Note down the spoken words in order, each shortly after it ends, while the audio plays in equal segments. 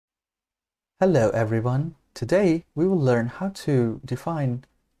Hello everyone. Today we will learn how to define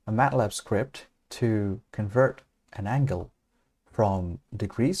a MATLAB script to convert an angle from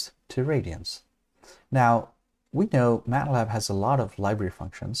degrees to radians. Now, we know MATLAB has a lot of library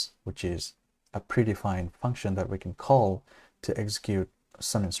functions, which is a predefined function that we can call to execute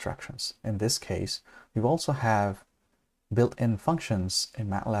some instructions. In this case, we also have built-in functions in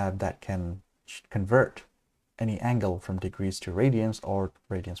MATLAB that can convert any angle from degrees to radians or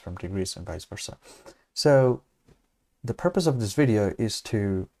radians from degrees and vice versa. So the purpose of this video is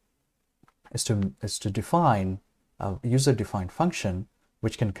to define a user-defined function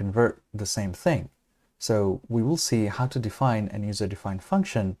which can convert the same thing. So we will see how to define an user-defined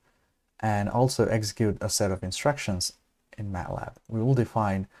function and also execute a set of instructions in MATLAB. We will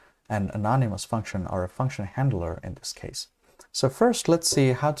define an anonymous function or a function handler in this case. So first, let's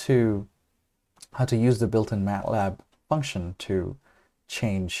see how to use the built-in MATLAB function to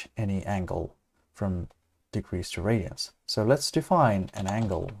change any angle from degrees to radians. So let's define an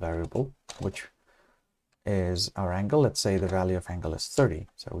angle variable, which is our angle. Let's say the value of angle is 30.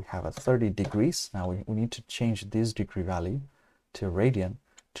 So we have a 30 degrees. Now we need to change this degree value to radian.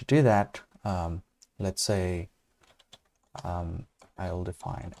 To do that, let's say I'll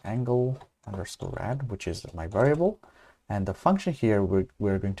define angle underscore rad, which is my variable. And the function here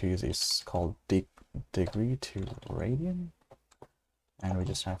we're going to use is called degree to radian. And we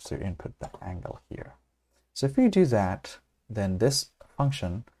just have to input the angle here. So if we do that, then this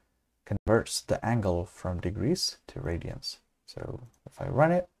function converts the angle from degrees to radians. So if I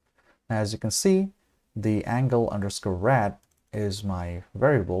run it, now as you can see, the angle underscore rad is my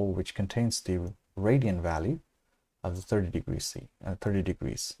variable which contains the radian value of the 30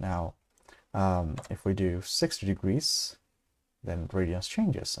 degrees. Now, if we do 60 degrees, then radians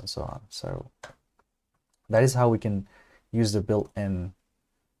changes and so on. So that is how we can use the built-in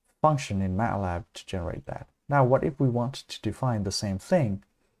function in MATLAB to generate that. Now, what if we want to define the same thing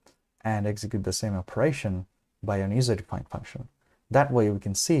and execute the same operation by an user-defined function? That way we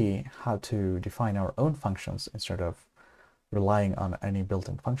can see how to define our own functions instead of relying on any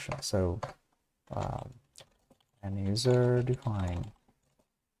built-in function. So an user-defined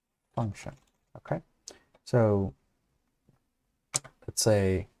function. Okay, so let's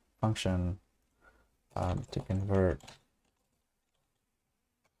say function to convert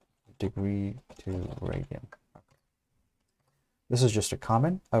degree to radian. Okay. This is just a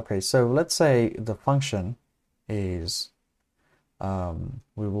comment. Okay, so let's say the function is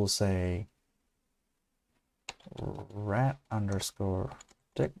we will say rad underscore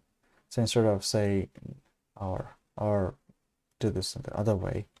deg. So instead of say or do this in the other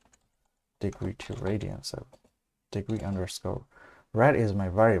way, degree to radian. So degree underscore rad is my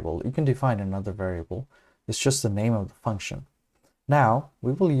variable. You can define another variable. It's just the name of the function. Now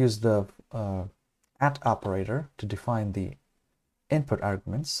we will use the at operator to define the input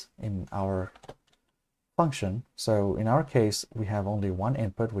arguments in our function. So in our case, we have only one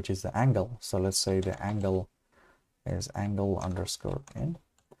input, which is the angle. So let's say the angle is angle underscore in.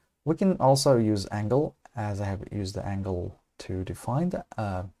 We can also use angle, as I have used the angle to define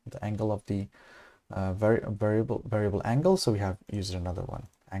the angle of the variable angle. So we have used another one.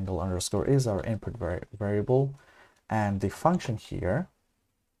 Angle underscore is our input variable, and the function here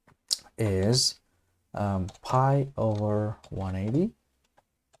is pi over 180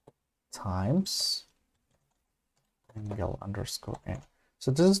 times angle underscore in.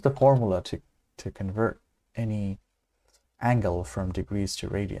 So this is the formula to convert any angle from degrees to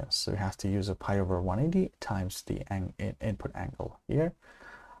radians. So we have to use a pi over 180 times the input angle here,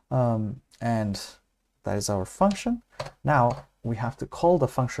 and that is our function. Now we have to call the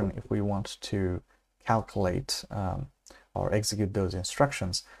function if we want to calculate or execute those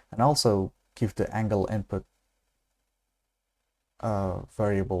instructions, and also give the angle input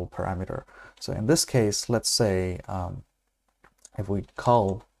variable parameter. So in this case, let's say if we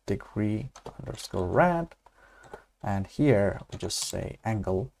call degree underscore rad, and here we just say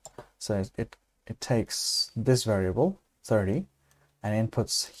angle, so it takes this variable 30 and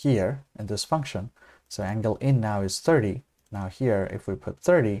inputs here in this function. So angle in now is 30. Now here, if we put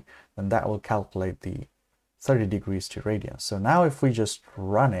 30, then that will calculate the 30 degrees to radians. So now if we just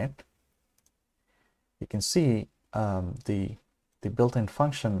run it, you can see the built-in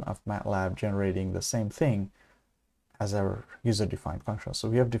function of MATLAB generating the same thing as our user-defined function. So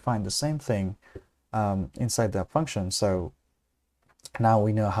we have defined the same thing inside that function. So now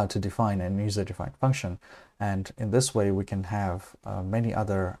we know how to define a user-defined function, and in this way we can have many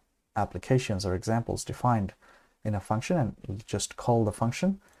other applications or examples defined in a function, and just call the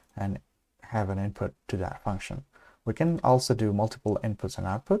function and have an input to that function. We can also do multiple inputs and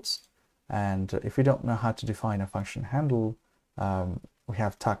outputs, And if you don't know how to define a function handle, we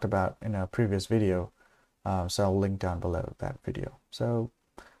have talked about in a previous video, so I'll link down below that video. So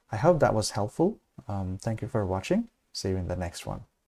I hope that was helpful. Thank you for watching. See you in the next one.